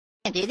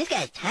Dude, this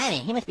guy's tiny.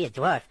 He must be a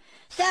dwarf.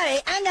 Sorry,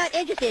 I'm not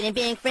interested in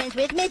being friends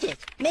with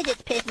midgets.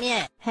 Midgets piss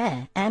me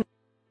off.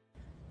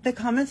 The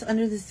comments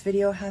under this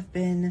video have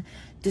been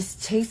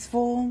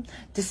distasteful,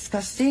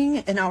 disgusting,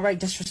 and outright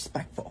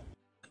disrespectful.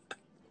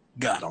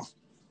 Got him.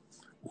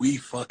 We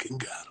fucking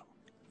got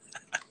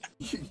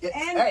him.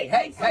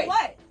 Hey!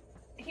 What?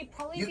 He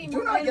probably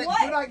do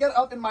not get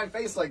up in my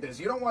face like this.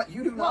 You do not want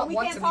to be playing this. We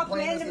can't talk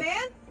man to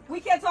man? We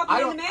can't talk man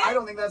to man? I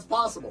don't think that's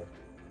possible.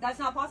 That's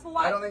not possible?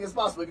 Why? I don't think it's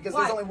possible because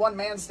there's only one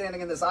man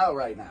standing in this aisle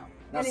right now.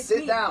 Now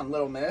sit down,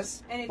 little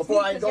miss.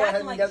 Before I go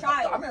ahead and get,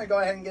 I'm going to go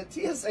ahead and get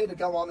TSA to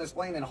come on this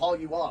plane and haul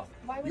you off.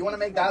 You want to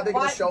make that big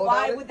of a show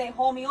about it? Why would they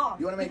haul me off?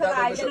 You want to make that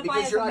big of a show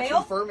because you're not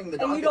confirming the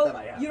docket that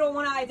I have. You don't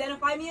want to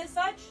identify me as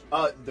such?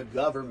 The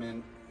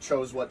government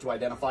chose what to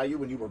identify you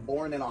when you were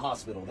born in a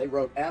hospital. They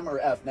wrote M or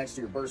F next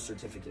to your birth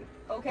certificate.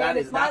 Okay,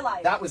 it's my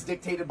life. That was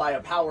dictated by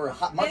a power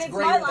much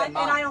greater than mine. And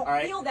I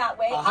don't feel that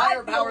way. A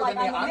higher power than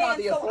me. I'm not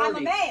the authority. I'm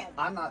a man.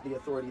 I'm not the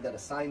authority that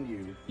assigned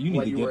you. You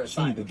need to get.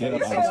 She need to get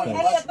up out of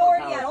his face.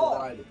 Authority at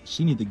all.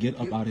 She need to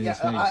get up out of his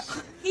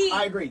face.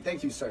 I agree.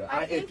 Thank you, sir.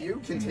 If you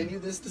continue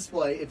this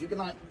display, if you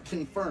cannot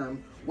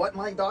confirm what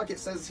my docket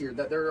says here,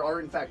 that there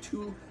are in fact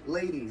 2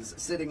 ladies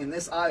sitting in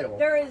this aisle,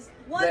 there is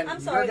one. Then I'm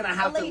sorry. You're gonna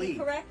have to leave. Leave.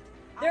 Correct.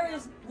 There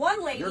is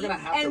one lady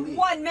and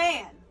 1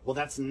 man. Well,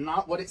 that's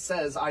not what it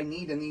says I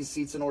need in these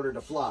seats in order to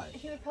fly.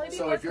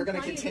 So if you're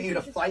going to continue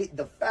to fight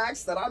the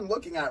facts that I'm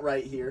looking at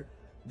right here,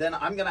 then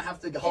I'm going to have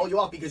to haul you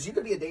off because you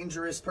could be a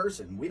dangerous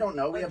person. We don't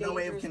know. We have no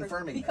way of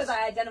confirming because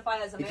I identify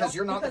as a male. Because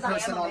you're not the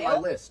person on my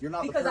list. You're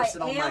not the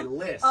person on my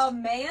list. A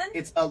man?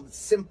 It's a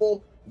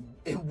simple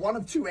one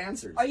of 2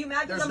 answers. Are you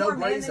mad because I'm more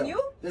man than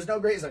you? There's no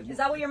gray zone. Is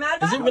that what you're mad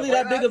about? Is it really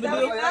that big of a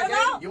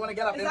deal? You want to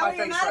get up in my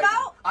face right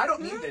now? I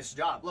don't need this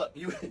job. Look,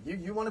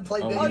 you want to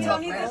play big and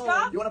tough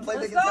man? You want to play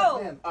big and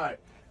tough man? All right.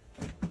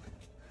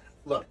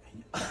 Look.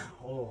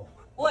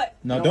 What?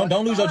 No,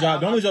 don't lose your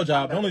job. Don't lose your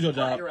job. Don't lose your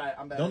job. You're right.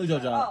 I'm better. Don't lose your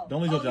job.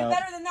 Don't lose your job.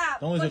 Better than that.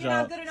 Don't lose your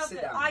job. Good enough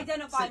to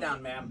identify. Sit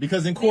down, ma'am.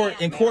 Because in court,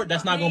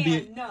 that's not gonna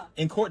be.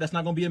 In court, that's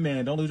not gonna be a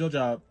man. Don't lose your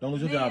job. Don't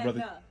lose your job,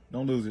 brother.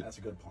 Don't lose it. That's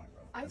a good point,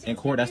 bro. In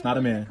court, that's not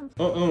a man.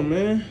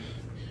 Man.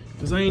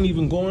 Cause I ain't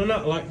even going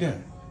out like that.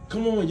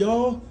 Come on,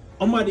 y'all.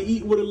 I'm about to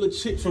eat with a little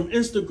chick from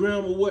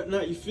Instagram or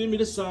whatnot. You feel me?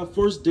 This is our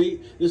first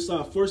date. This is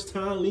our first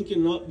time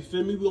linking up. You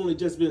feel me? We only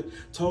just been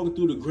talking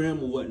through the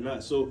gram or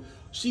whatnot. So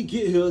she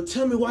get here.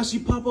 Tell me why she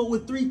pop up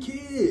with 3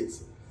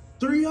 kids.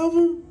 3 of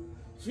them?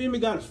 Feel me?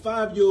 Got a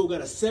 5-year-old,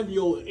 got a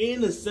 7-year-old,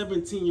 and a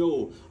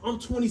 17-year-old. I'm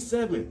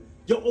 27.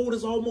 Your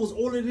oldest almost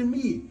older than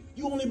me.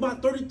 You only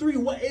about 33.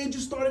 What age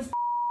you started?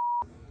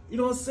 You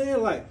know what I'm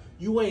saying? Like,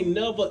 you ain't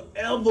never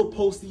ever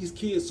post these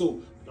kids.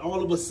 So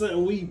all of a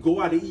sudden we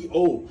go out to eat.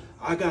 Oh,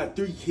 I got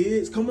 3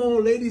 kids. Come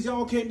on, ladies,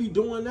 y'all can't be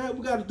doing that.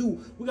 We gotta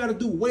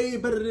do way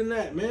better than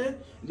that, man.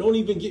 Don't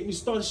even get me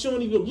started. She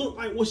don't even look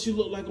like what she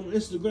look like on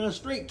Instagram.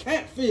 Straight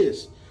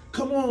catfish.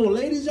 Come on,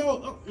 ladies,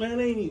 y'all. Man,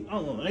 I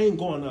ain't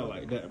going out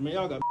like that, man.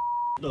 Y'all got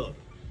up.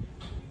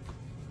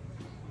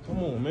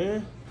 Come on,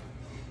 man.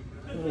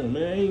 Come on,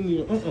 man.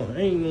 I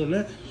ain't on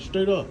that.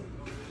 Straight up.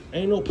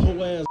 Ain't no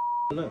po ass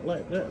not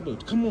like that.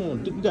 But come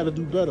on, we gotta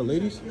do better,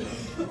 ladies.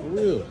 For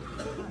real.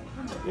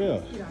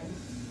 Yeah.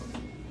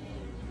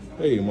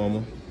 Hey,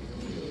 mama.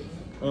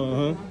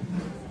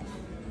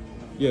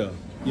 Yeah,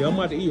 I'm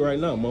about to eat right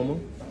now, mama.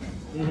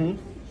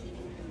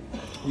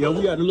 Yeah,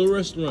 we at the little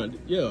restaurant.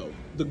 Yeah,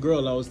 the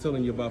girl I was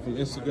telling you about from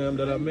Instagram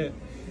that I met.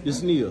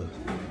 This Nia.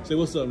 Say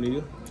what's up,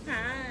 Nia.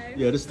 Hi.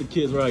 Yeah, this is the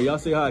kids right. Y'all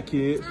say hi,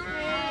 kids.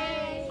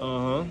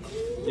 Hi.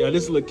 Yeah,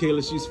 this is little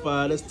Kayla. She's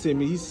 5. That's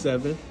Timmy. He's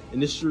 7.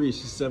 And this Sheree.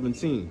 She's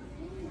 17.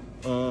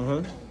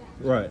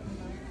 Right.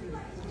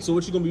 So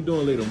what you gonna be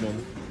doing later,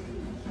 mama?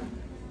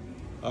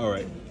 All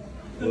right.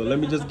 Well, let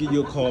me just give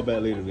you a call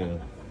back later then.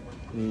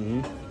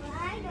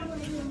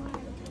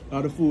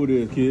 How the food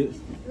is, kids?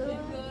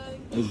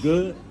 It's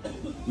good?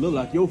 Look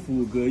like your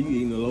food good. You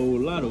eating a whole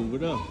lot over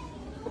there.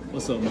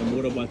 What's up, mama?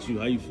 What about you?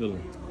 How you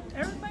feeling?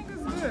 Everything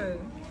is good.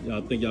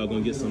 Y'all think y'all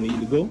gonna get something to eat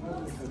to go?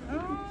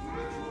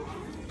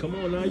 Come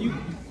on now,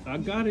 I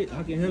got it.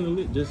 I can handle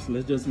it.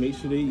 Let's just make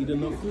sure they eat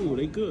enough food.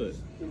 They good.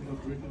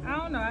 I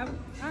don't know.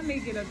 I may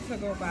get a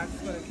to-go box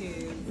for the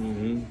kids.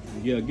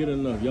 Yeah, get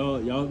enough.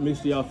 Y'all make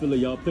sure y'all fill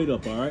y'all plate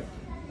up, all right?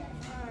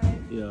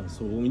 Yeah,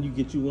 so when you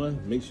get you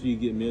one, make sure you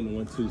get me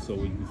one too, so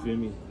you feel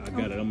me? I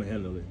got it. I'm gonna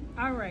handle it.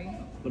 All right.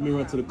 Let me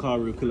run to the car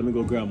real quick. Let me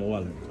go grab my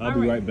wallet. I'll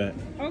be right back.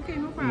 Okay,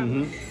 no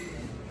problem.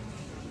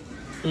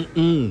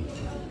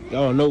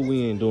 Y'all know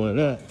we ain't doing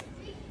that.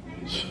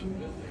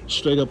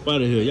 Straight up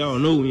out of here. Y'all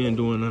know we ain't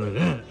doing none of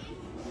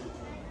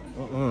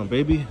that.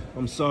 Baby.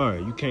 I'm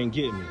sorry. You can't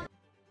get me.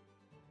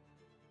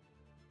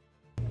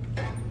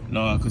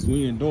 Nah, cause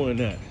we ain't doing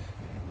that.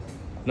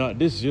 Not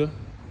this year.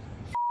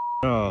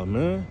 Nah,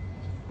 man.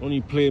 Don't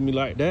even play me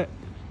like that.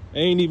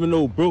 Ain't even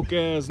no broke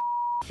ass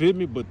feel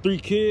me, but 3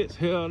 kids?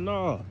 Hell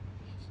nah.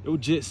 It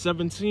was just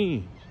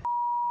 17.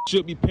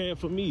 Should be paying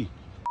for me.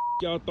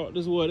 Y'all thought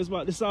this was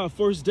this our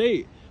first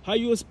date. How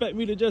you expect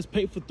me to just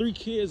pay for 3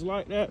 kids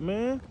like that,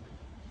 man?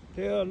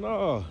 Hell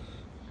nah.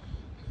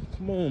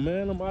 Come on,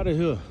 man. I'm out of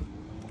here.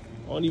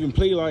 I don't even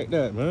play like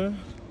that, man.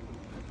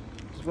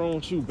 What's wrong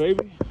with you,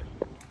 baby?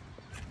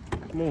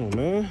 Come on,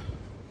 man.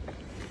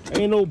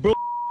 Ain't no bro,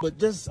 but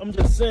I'm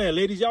just saying,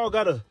 ladies, y'all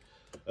gotta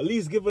at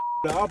least give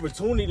the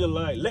opportunity to,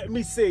 like, let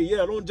me say,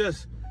 yeah, don't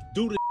just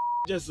do the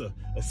just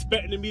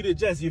expecting me to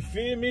just, you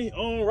feel me? I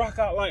don't rock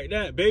out like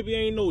that, baby.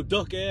 Ain't no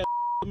duck ass,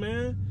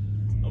 man.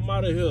 I'm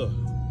out of here.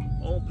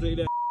 I don't play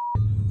that.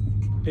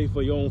 Pay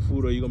for your own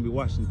food or you're gonna be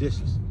washing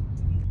dishes.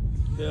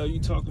 Hell, you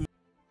talking about?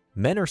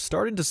 Men are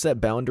starting to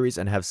set boundaries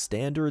and have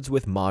standards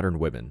with modern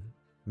women.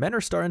 Men are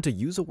starting to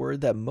use a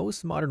word that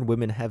most modern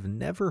women have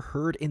never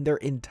heard in their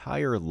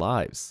entire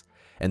lives,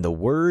 and the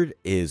word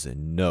is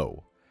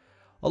no.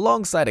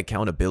 Alongside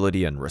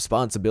accountability and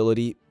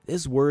responsibility,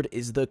 this word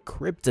is the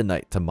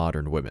kryptonite to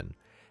modern women,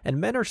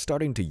 and men are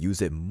starting to use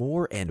it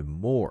more and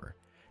more.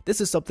 This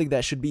is something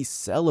that should be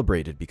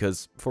celebrated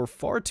because for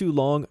far too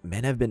long,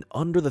 men have been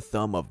under the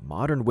thumb of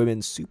modern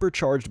women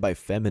supercharged by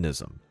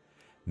feminism.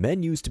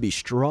 Men used to be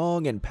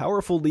strong and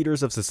powerful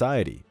leaders of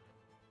society.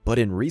 But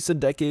in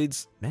recent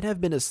decades, men have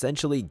been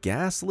essentially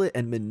gaslit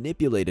and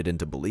manipulated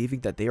into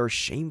believing that they are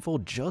shameful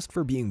just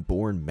for being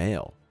born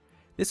male.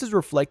 This is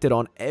reflected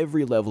on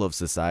every level of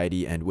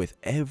society and with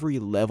every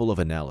level of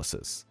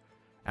analysis.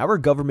 Our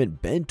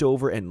government bent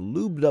over and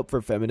lubed up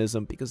for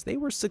feminism because they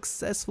were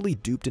successfully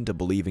duped into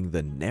believing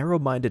the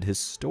narrow-minded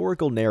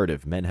historical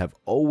narrative men have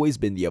always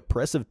been the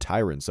oppressive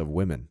tyrants of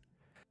women.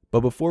 But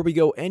before we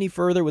go any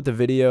further with the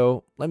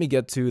video, let me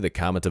get to the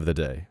comment of the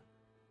day.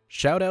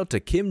 Shout out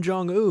to Kim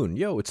Jong-un.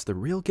 Yo, it's the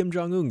real Kim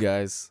Jong-un,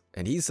 guys.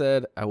 And he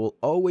said, I will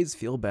always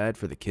feel bad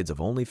for the kids of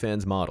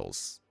OnlyFans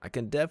models. I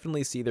can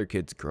definitely see their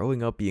kids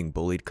growing up being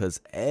bullied because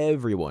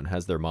everyone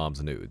has their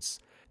mom's nudes.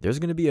 There's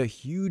going to be a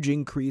huge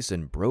increase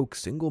in broke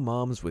single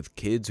moms with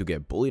kids who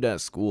get bullied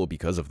at school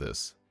because of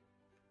this.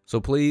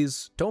 So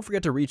please, don't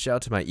forget to reach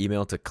out to my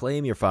email to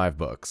claim your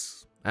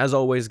 $5. As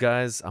always,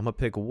 guys, I'm gonna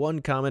pick one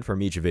comment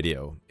from each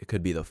video. It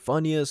could be the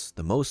funniest,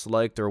 the most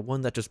liked, or one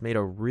that just made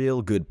a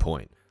real good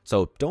point.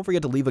 So don't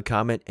forget to leave a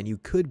comment and you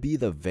could be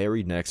the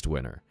very next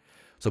winner.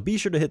 So be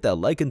sure to hit that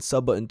like and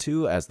sub button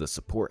too, as the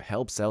support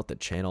helps out the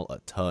channel a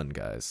ton,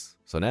 guys.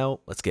 So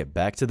now, let's get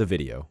back to the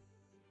video.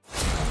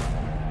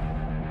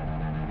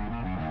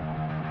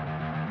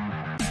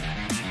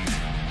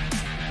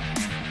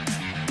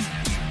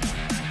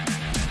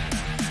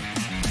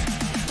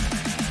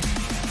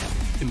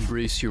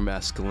 Embrace your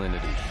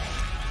masculinity.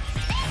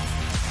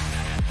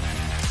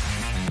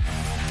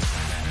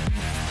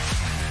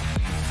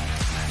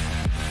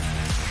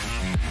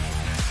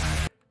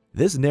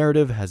 This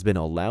narrative has been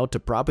allowed to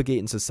propagate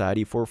in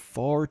society for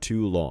far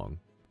too long.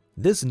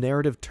 This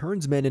narrative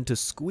turns men into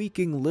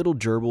squeaking little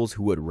gerbils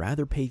who would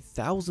rather pay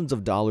thousands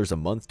of dollars a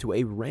month to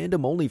a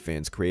random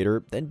OnlyFans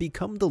creator than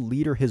become the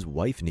leader his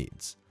wife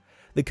needs.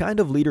 The kind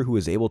of leader who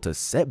is able to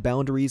set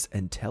boundaries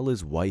and tell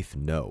his wife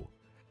no.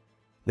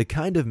 The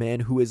kind of man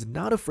who is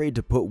not afraid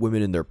to put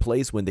women in their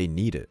place when they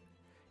need it.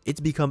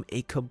 It's become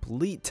a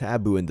complete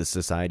taboo in this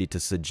society to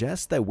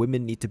suggest that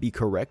women need to be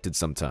corrected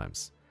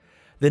sometimes.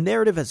 The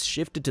narrative has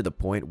shifted to the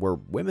point where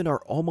women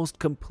are almost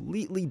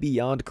completely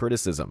beyond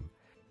criticism.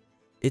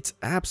 It's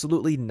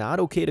absolutely not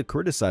okay to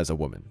criticize a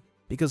woman,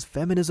 because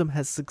feminism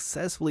has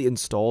successfully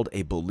installed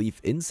a belief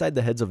inside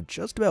the heads of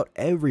just about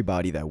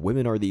everybody that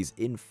women are these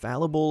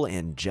infallible,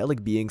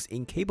 angelic beings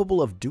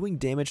incapable of doing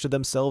damage to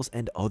themselves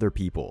and other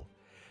people.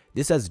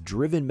 This has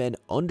driven men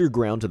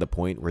underground to the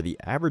point where the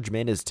average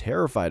man is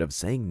terrified of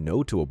saying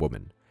no to a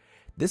woman.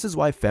 This is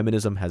why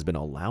feminism has been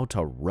allowed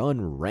to run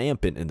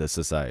rampant in this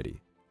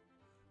society.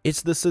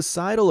 It's the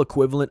societal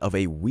equivalent of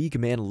a weak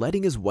man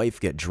letting his wife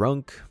get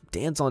drunk,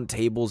 dance on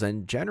tables,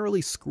 and generally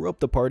screw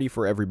up the party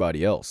for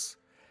everybody else.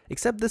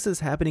 Except this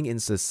is happening in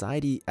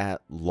society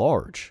at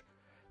large.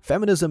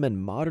 Feminism and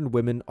modern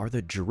women are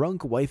the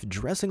drunk wife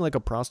dressing like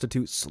a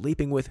prostitute,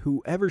 sleeping with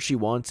whoever she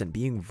wants, and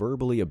being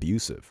verbally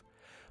abusive.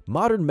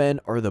 Modern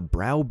men are the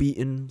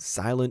browbeaten,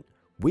 silent,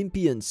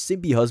 wimpy, and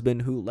simpy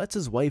husband who lets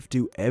his wife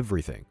do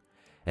everything.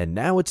 And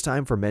now it's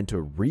time for men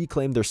to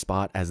reclaim their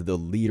spot as the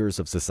leaders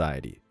of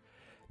society.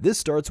 This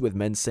starts with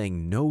men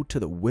saying no to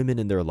the women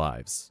in their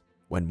lives.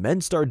 When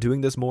men start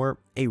doing this more,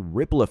 a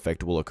ripple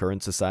effect will occur in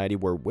society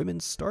where women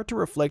start to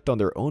reflect on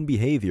their own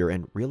behavior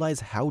and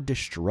realize how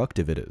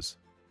destructive it is.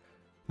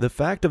 The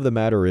fact of the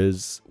matter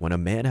is, when a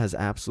man has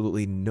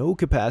absolutely no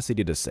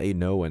capacity to say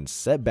no and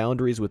set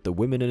boundaries with the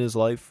women in his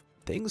life,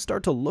 things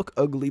start to look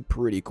ugly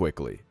pretty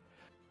quickly.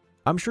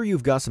 I'm sure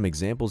you've got some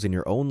examples in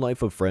your own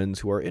life of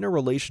friends who are in a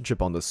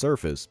relationship on the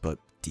surface, but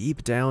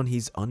deep down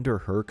he's under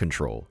her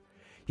control.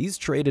 He's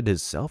traded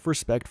his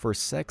self-respect for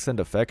sex and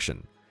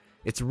affection.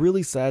 It's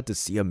really sad to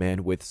see a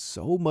man with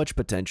so much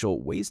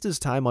potential waste his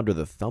time under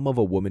the thumb of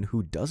a woman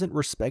who doesn't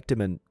respect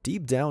him and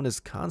deep down is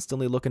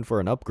constantly looking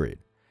for an upgrade.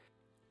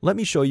 Let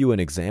me show you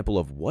an example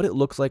of what it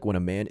looks like when a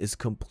man is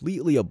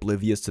completely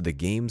oblivious to the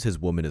games his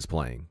woman is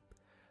playing.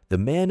 The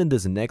man in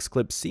this next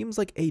clip seems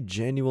like a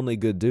genuinely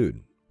good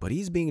dude, but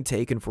he's being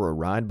taken for a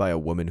ride by a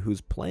woman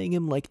who's playing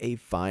him like a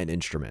fine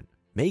instrument.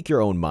 Make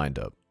your own mind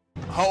up.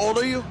 How old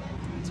are you?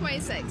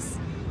 26.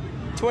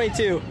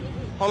 22.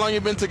 How long you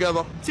been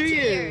together? 2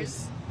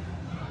 years.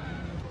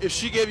 If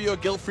she gave you a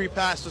guilt-free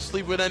pass to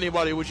sleep with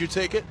anybody, would you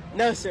take it?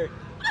 No, sir.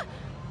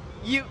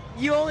 You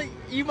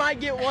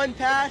might get one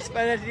pass,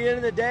 but at the end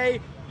of the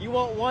day, you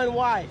want one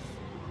wife.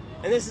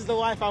 And this is the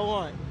wife I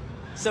want.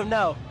 So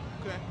no.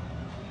 Okay.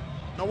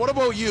 Now what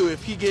about you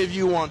if he gave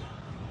you one?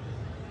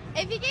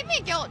 If he gave me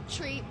a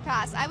guilt-free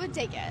pass, I would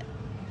take it.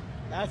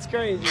 That's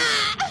crazy.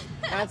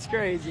 That's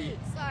crazy.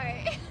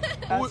 Sorry.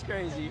 That's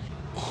crazy.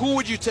 Who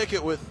would you take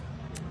it with?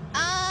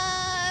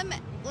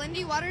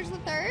 Lindy Waters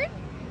III?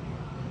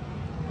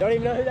 Don't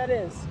even know who that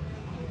is.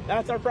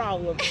 That's our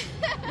problem.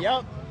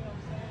 Yup.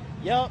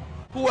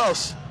 Who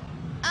else?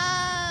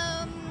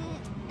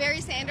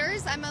 Barry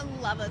Sanders. I'm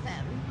in love with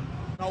him.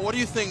 Now what do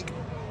you think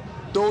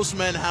those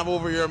men have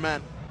over your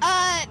men?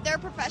 They're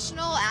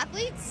professional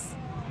athletes.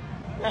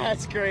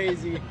 That's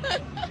crazy.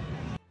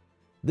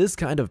 This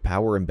kind of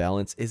power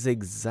imbalance is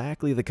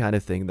exactly the kind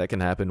of thing that can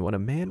happen when a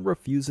man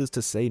refuses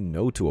to say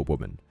no to a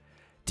woman.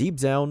 Deep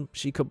down,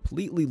 she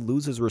completely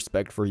loses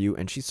respect for you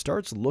and she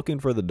starts looking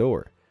for the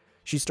door.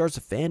 She starts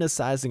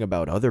fantasizing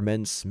about other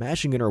men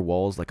smashing in her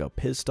walls like a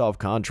pissed off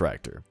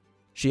contractor.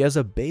 She has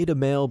a beta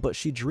male, but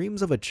she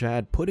dreams of a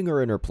Chad putting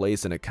her in her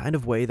place in a kind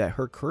of way that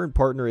her current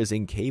partner is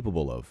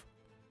incapable of.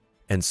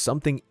 And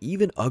something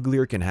even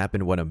uglier can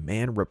happen when a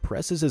man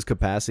represses his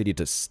capacity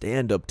to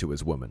stand up to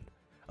his woman.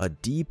 A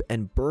deep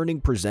and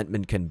burning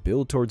resentment can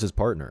build towards his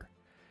partner.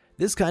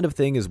 This kind of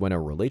thing is when a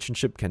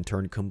relationship can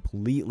turn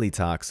completely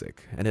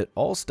toxic, and it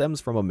all stems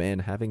from a man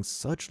having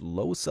such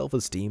low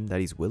self-esteem that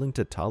he's willing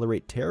to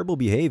tolerate terrible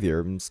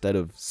behavior instead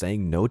of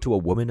saying no to a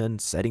woman and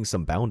setting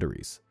some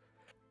boundaries.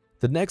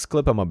 The next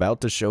clip I'm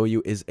about to show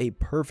you is a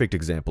perfect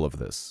example of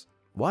this.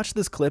 Watch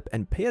this clip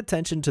and pay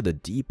attention to the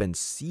deep and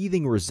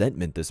seething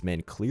resentment this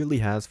man clearly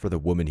has for the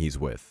woman he's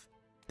with.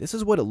 This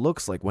is what it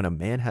looks like when a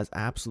man has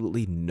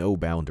absolutely no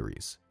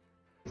boundaries.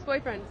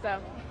 Boyfriend,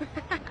 so.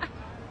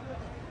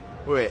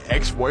 Wait,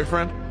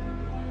 ex-boyfriend?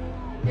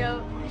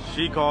 Yo.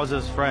 She calls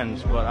us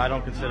friends, but I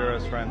don't consider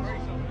us friends.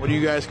 What do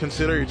you guys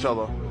consider each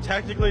other?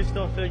 Technically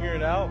still figuring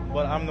it out,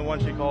 but I'm the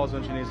one she calls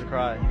when she needs to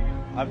cry.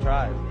 I've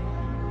tried.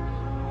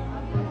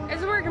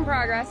 It's a work in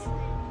progress.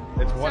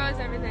 So is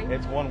everything.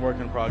 It's one work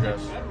in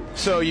progress.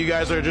 So you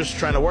guys are just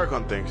trying to work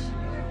on things?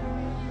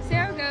 See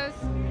how it goes.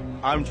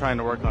 I'm trying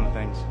to work on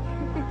things.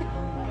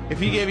 If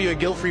he gave you a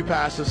guilt-free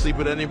pass to sleep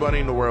with anybody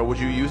in the world, would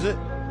you use it?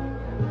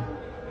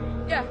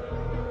 Yeah.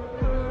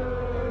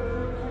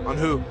 On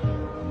who?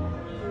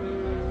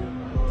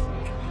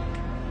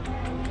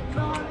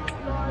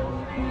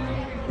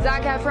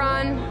 Zac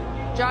Efron,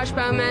 Josh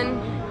Bowman,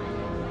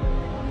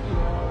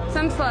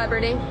 some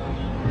celebrity,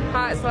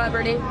 hot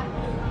celebrity.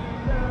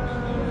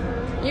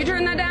 You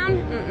turn that down?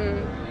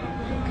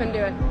 Mm-mm. Couldn't do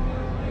it.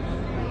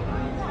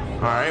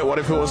 Alright, what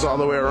if it was all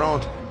the way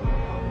around?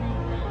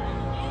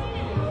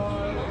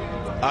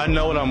 I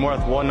know what I'm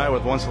worth. One night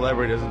with one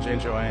celebrity doesn't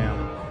change who I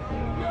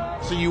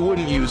am. So you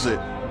wouldn't use it?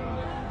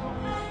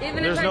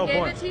 Even if I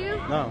gave it to you?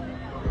 No.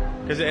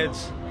 Because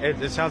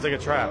it sounds like a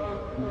trap.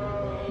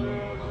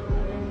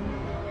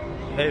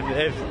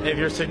 If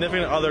your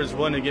significant other is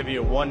willing to give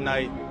you a one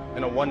night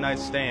and a one-night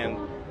stand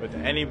with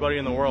anybody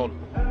in the world,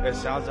 it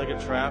sounds like a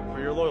trap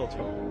for your loyalty.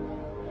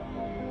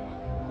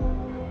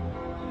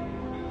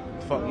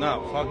 Fuck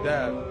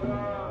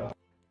that.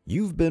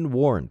 You've been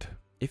warned.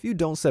 If you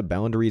don't set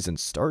boundaries and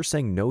start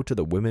saying no to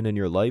the women in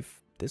your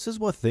life, this is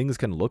what things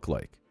can look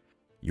like.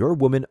 Your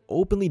woman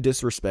openly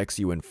disrespects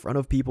you in front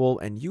of people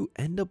and you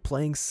end up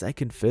playing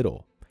second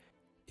fiddle.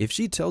 If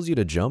she tells you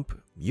to jump,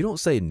 you don't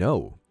say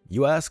no.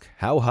 You ask,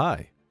 how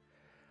high?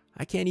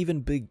 I can't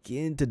even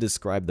begin to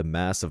describe the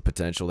massive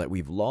potential that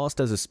we've lost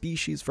as a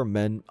species from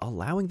men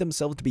allowing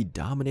themselves to be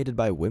dominated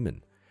by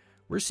women.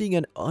 We're seeing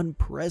an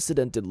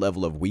unprecedented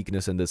level of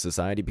weakness in this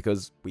society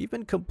because we've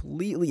been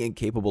completely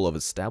incapable of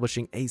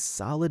establishing a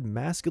solid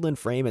masculine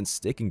frame and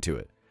sticking to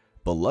it.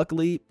 But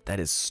luckily,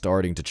 that is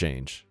starting to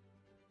change.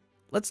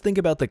 Let's think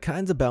about the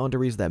kinds of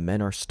boundaries that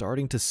men are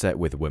starting to set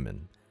with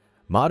women.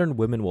 Modern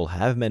women will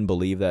have men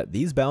believe that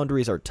these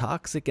boundaries are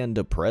toxic and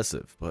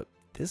oppressive, but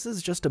this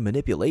is just a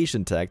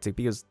manipulation tactic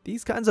because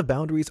these kinds of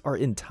boundaries are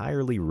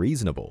entirely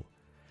reasonable.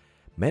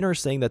 Men are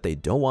saying that they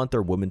don't want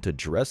their woman to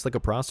dress like a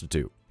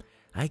prostitute.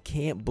 I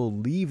can't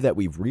believe that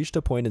we've reached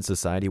a point in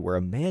society where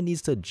a man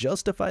needs to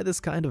justify this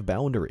kind of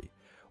boundary.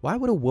 Why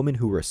would a woman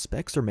who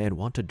respects her man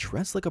want to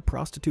dress like a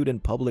prostitute in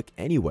public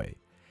anyway?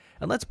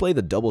 And let's play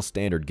the double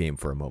standard game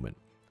for a moment.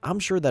 I'm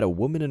sure that a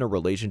woman in a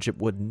relationship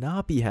would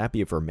not be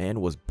happy if her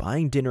man was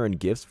buying dinner and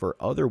gifts for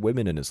other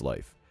women in his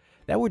life.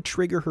 That would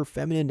trigger her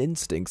feminine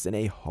instincts in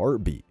a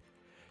heartbeat.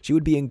 She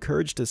would be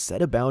encouraged to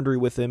set a boundary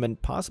with him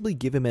and possibly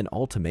give him an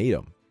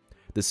ultimatum.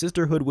 The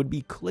sisterhood would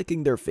be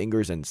clicking their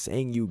fingers and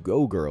saying, "You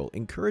go, girl,"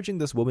 encouraging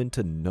this woman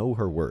to know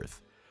her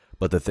worth.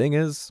 But the thing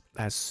is,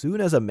 as soon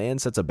as a man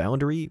sets a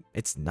boundary,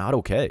 it's not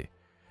okay.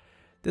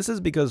 This is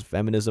because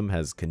feminism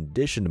has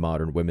conditioned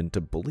modern women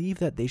to believe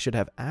that they should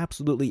have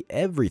absolutely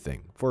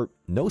everything for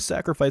no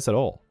sacrifice at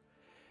all.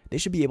 They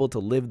should be able to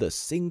live the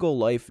single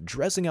life,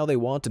 dressing how they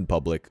want in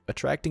public,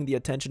 attracting the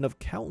attention of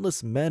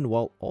countless men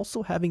while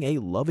also having a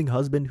loving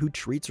husband who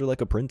treats her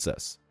like a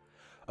princess.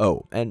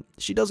 Oh, and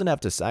she doesn't have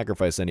to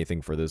sacrifice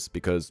anything for this,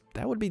 because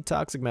that would be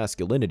toxic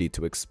masculinity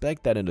to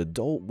expect that an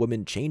adult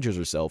woman changes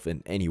herself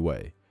in any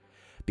way.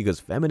 Because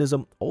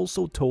feminism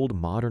also told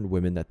modern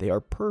women that they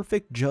are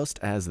perfect just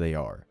as they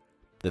are.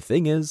 The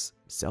thing is,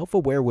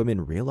 self-aware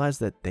women realize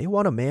that they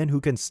want a man who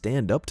can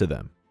stand up to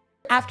them.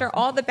 After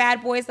all the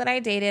bad boys that I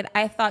dated,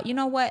 I thought, you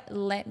know what,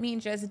 let me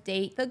just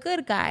date the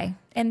good guy.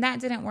 And that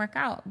didn't work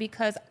out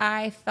because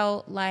I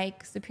felt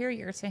like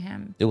superior to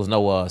him. There was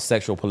no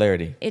sexual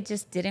polarity. It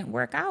just didn't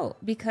work out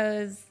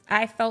because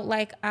I felt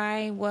like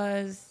I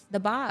was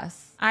the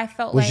boss. I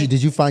felt like...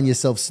 Did you find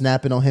yourself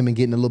snapping on him and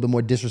getting a little bit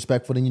more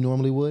disrespectful than you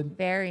normally would?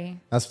 Very.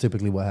 That's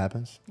typically what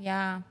happens.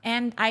 Yeah.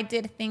 And I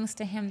did things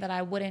to him that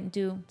I wouldn't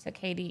do to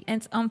Katie.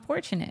 And it's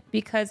unfortunate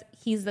because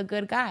he's the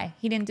good guy.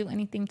 He didn't do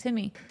anything to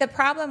me. The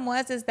problem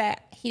is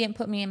that he didn't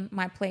put me in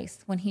my place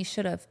when he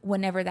should have,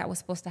 whenever that was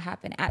supposed to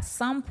happen. At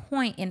some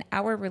point in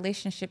our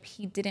relationship,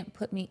 he didn't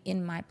put me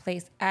in my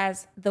place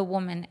as the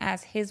woman,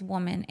 as his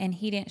woman, and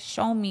he didn't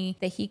show me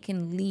that he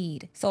can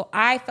lead. So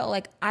I felt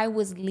like I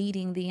was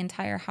leading the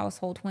entire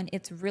household when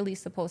it's really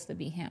supposed to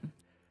be him.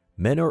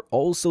 Men are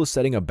also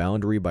setting a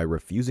boundary by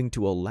refusing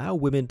to allow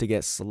women to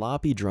get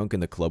sloppy drunk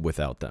in the club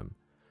without them.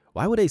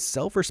 Why would a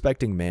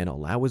self-respecting man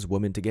allow his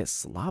woman to get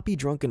sloppy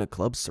drunk in a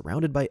club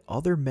surrounded by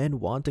other men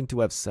wanting to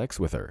have sex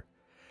with her?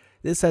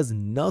 This has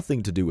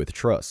nothing to do with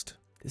trust.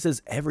 This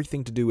has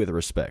everything to do with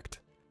respect.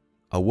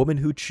 A woman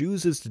who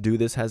chooses to do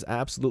this has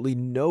absolutely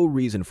no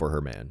reason for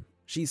her man.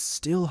 She's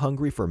still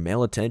hungry for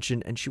male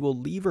attention and she will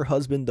leave her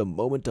husband the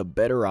moment a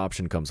better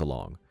option comes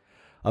along.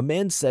 A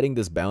man setting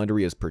this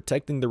boundary is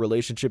protecting the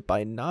relationship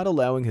by not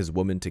allowing his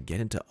woman to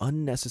get into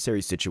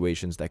unnecessary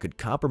situations that could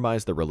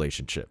compromise the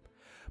relationship.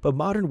 But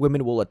modern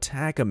women will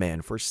attack a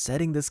man for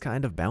setting this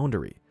kind of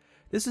boundary.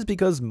 This is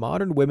because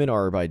modern women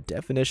are by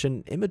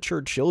definition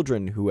immature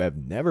children who have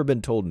never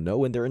been told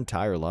no in their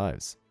entire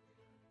lives.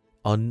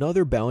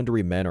 Another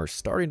boundary men are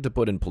starting to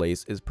put in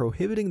place is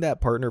prohibiting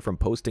that partner from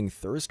posting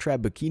thirst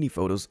trap bikini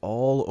photos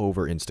all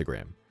over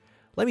Instagram.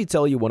 Let me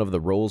tell you one of the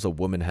roles a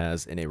woman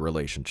has in a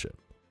relationship: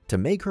 to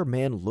make her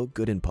man look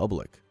good in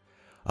public.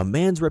 A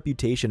man's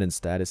reputation and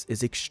status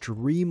is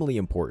extremely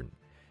important.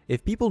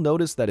 If people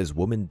notice that his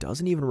woman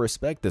doesn't even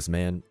respect this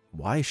man,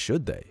 why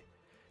should they?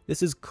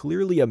 This is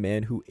clearly a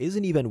man who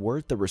isn't even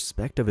worth the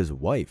respect of his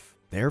wife.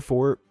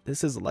 Therefore,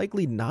 this is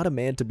likely not a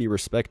man to be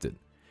respected.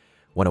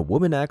 When a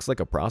woman acts like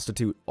a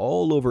prostitute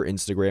all over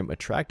Instagram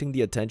attracting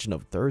the attention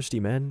of thirsty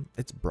men,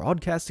 it's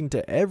broadcasting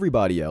to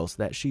everybody else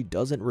that she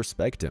doesn't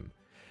respect him.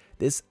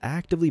 This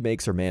actively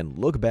makes her man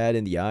look bad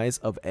in the eyes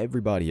of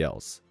everybody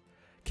else.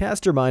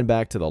 Cast your mind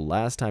back to the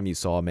last time you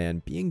saw a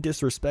man being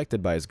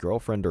disrespected by his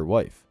girlfriend or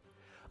wife.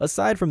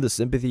 Aside from the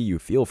sympathy you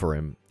feel for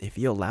him, if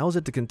he allows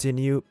it to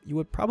continue, you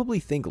would probably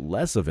think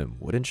less of him,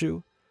 wouldn't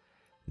you?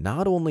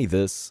 Not only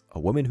this, a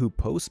woman who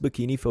posts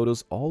bikini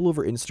photos all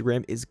over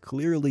Instagram is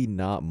clearly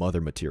not mother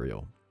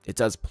material.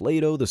 It's as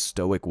Plato the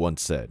Stoic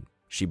once said,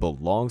 she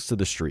belongs to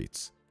the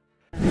streets.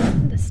 I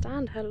don't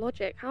understand her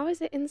logic. How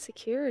is it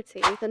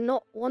insecurity to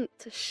not want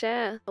to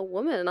share a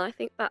woman? I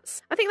think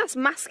that's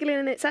masculine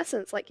in its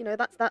essence. Like, you know,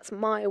 that's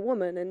my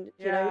woman, and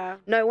you know,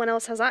 no one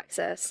else has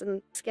access,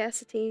 and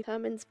scarcity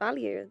determines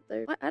value.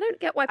 So I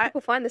don't get why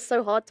people find this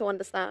so hard to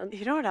understand.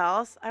 You know what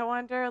else? I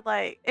wonder,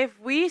 like, if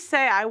we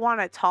say I want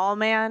a tall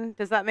man,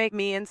 does that make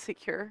me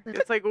insecure?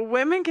 It's like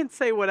women can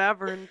say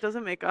whatever and it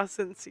doesn't make us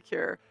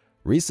insecure.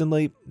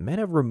 Recently, men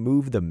have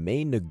removed the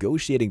main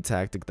negotiating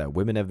tactic that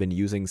women have been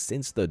using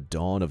since the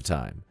dawn of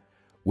time.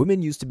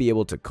 Women used to be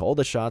able to call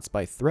the shots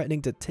by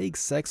threatening to take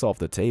sex off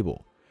the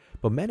table,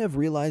 but men have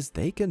realized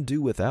they can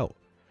do without.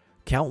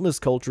 Countless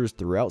cultures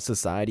throughout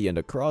society and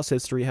across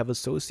history have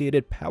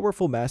associated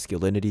powerful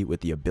masculinity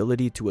with the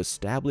ability to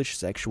establish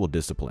sexual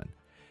discipline.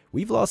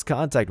 We've lost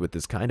contact with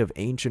this kind of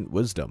ancient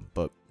wisdom,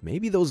 but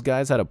maybe those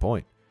guys had a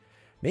point.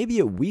 Maybe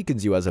it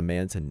weakens you as a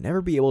man to never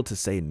be able to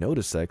say no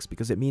to sex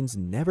because it means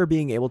never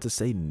being able to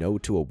say no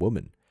to a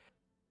woman.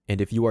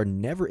 And if you are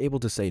never able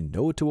to say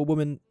no to a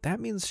woman, that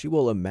means she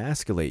will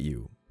emasculate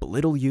you,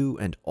 belittle you,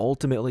 and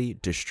ultimately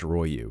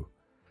destroy you.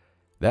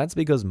 That's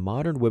because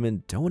modern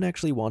women don't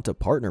actually want a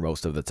partner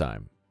most of the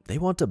time. They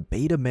want a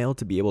beta male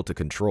to be able to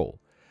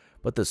control.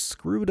 But the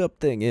screwed up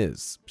thing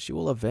is, she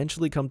will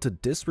eventually come to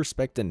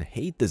disrespect and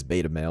hate this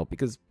beta male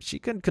because she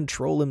can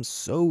control him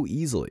so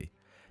easily.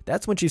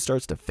 That's when she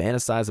starts to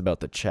fantasize about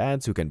the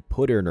chads who can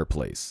put her in her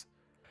place.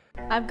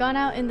 I've gone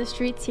out in the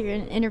streets here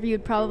and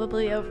interviewed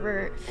probably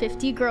over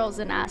 50 girls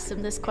and asked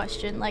them this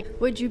question, like,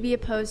 would you be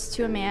opposed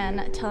to a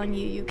man telling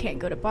you you can't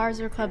go to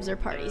bars or clubs or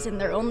parties? And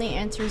their only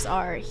answers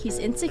are, he's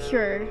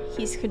insecure,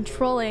 he's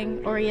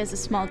controlling, or he has a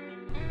small...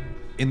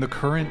 In the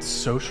current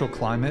social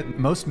climate,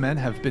 most men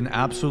have been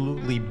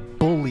absolutely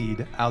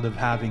bullied out of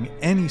having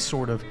any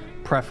sort of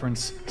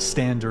preference,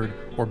 standard,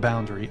 or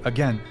boundary.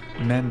 Again,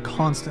 men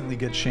constantly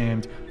get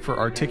shamed for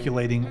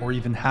articulating or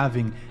even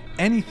having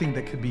anything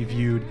that could be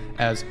viewed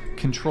as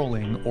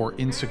controlling or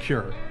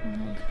insecure.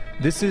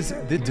 This is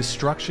the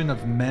destruction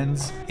of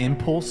men's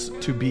impulse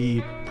to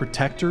be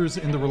protectors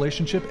in the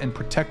relationship and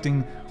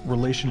protecting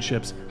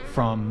relationships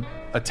from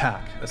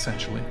attack,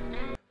 essentially.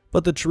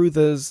 But the truth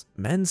is,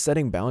 men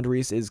setting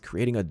boundaries is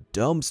creating a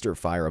dumpster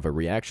fire of a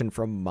reaction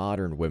from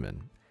modern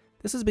women.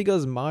 This is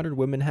because modern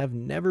women have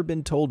never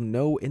been told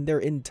no in their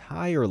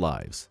entire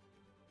lives.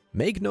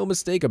 Make no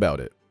mistake about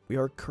it, we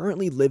are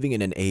currently living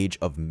in an age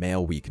of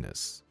male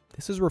weakness.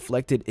 This is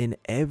reflected in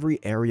every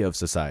area of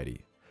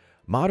society.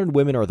 Modern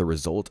women are the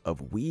result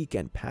of weak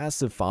and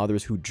passive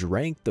fathers who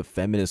drank the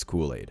feminist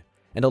Kool-Aid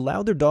and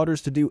allowed their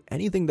daughters to do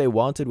anything they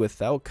wanted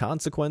without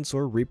consequence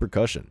or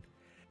repercussion.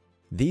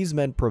 These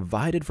men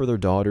provided for their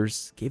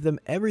daughters, gave them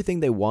everything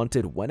they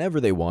wanted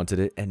whenever they wanted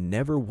it, and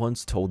never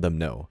once told them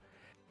no.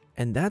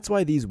 And that's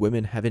why these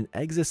women have an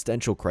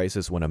existential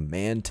crisis when a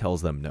man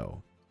tells them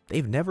no.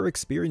 They've never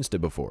experienced it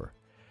before.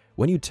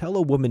 When you tell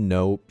a woman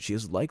no, she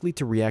is likely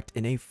to react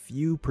in a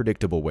few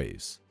predictable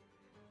ways.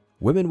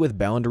 Women with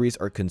boundaries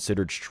are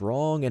considered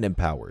strong and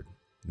empowered.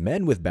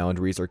 Men with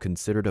boundaries are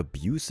considered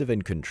abusive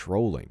and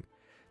controlling.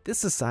 This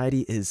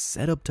society is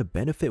set up to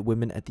benefit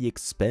women at the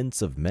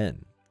expense of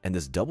men, and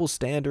this double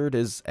standard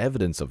is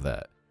evidence of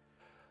that.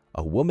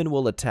 A woman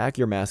will attack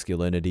your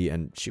masculinity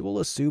and she will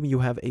assume you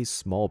have a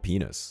small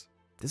penis.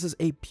 This is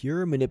a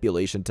pure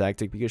manipulation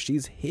tactic because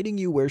she's hitting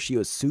you where she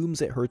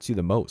assumes it hurts you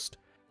the most.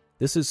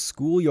 This is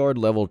schoolyard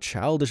level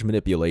childish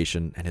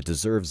manipulation and it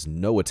deserves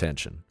no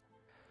attention.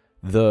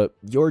 The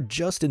 "you're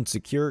just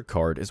insecure"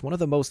 card is one of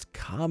the most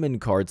common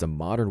cards a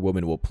modern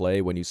woman will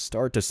play when you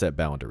start to set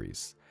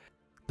boundaries.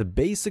 The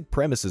basic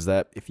premise is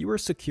that if you were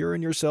secure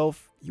in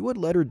yourself, you would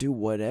let her do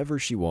whatever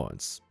she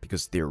wants,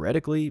 because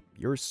theoretically,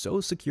 you're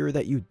so secure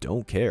that you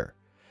don't care.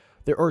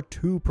 There are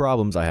two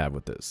problems I have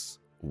with this.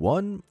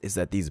 One is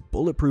that these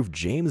bulletproof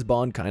James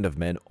Bond kind of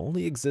men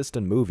only exist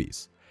in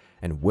movies,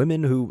 and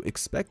women who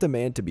expect a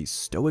man to be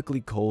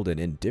stoically cold and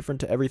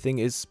indifferent to everything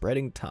is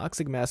spreading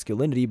toxic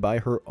masculinity by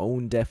her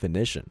own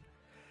definition.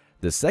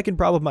 The second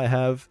problem I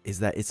have is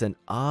that it's an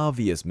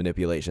obvious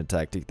manipulation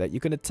tactic that you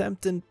can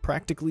attempt in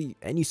practically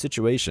any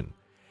situation.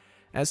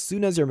 As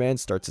soon as your man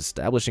starts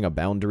establishing a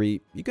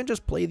boundary, you can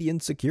just play the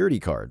insecurity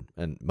card,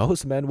 and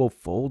most men will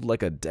fold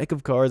like a deck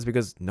of cards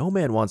because no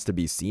man wants to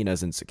be seen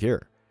as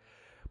insecure.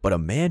 But a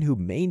man who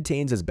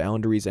maintains his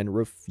boundaries and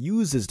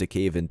refuses to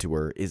cave into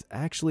her is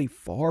actually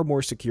far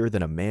more secure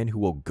than a man who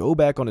will go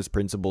back on his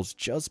principles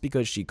just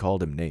because she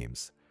called him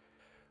names.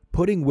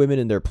 Putting women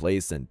in their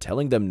place and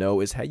telling them no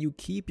is how you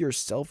keep your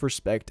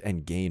self-respect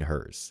and gain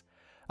hers.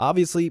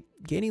 Obviously,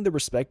 gaining the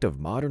respect of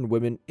modern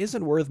women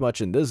isn't worth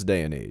much in this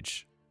day and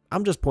age.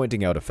 I'm just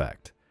pointing out a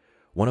fact.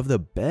 One of the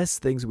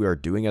best things we are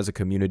doing as a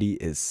community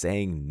is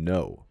saying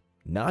no,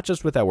 not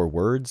just with our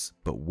words,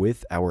 but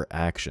with our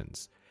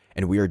actions.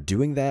 And we are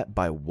doing that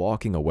by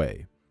walking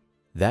away.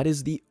 That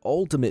is the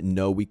ultimate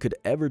no we could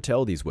ever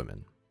tell these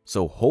women.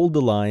 So hold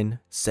the line,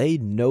 say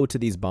no to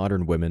these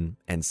modern women,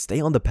 and stay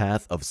on the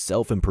path of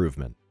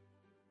self-improvement.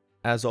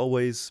 As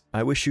always,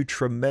 I wish you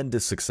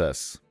tremendous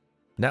success.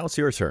 Now it's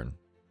your turn.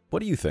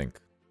 What do you think?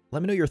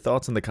 Let me know your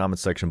thoughts in the comment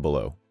section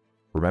below.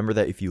 Remember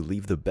that if you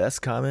leave the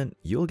best comment,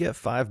 you'll get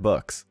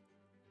 $5.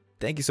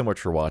 Thank you so much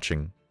for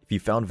watching. If you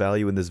found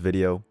value in this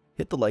video,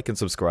 hit the like and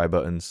subscribe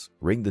buttons,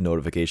 ring the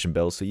notification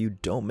bell so you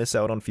don't miss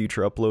out on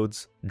future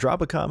uploads,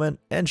 drop a comment,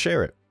 and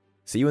share it.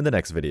 See you in the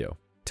next video.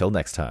 Till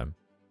next time.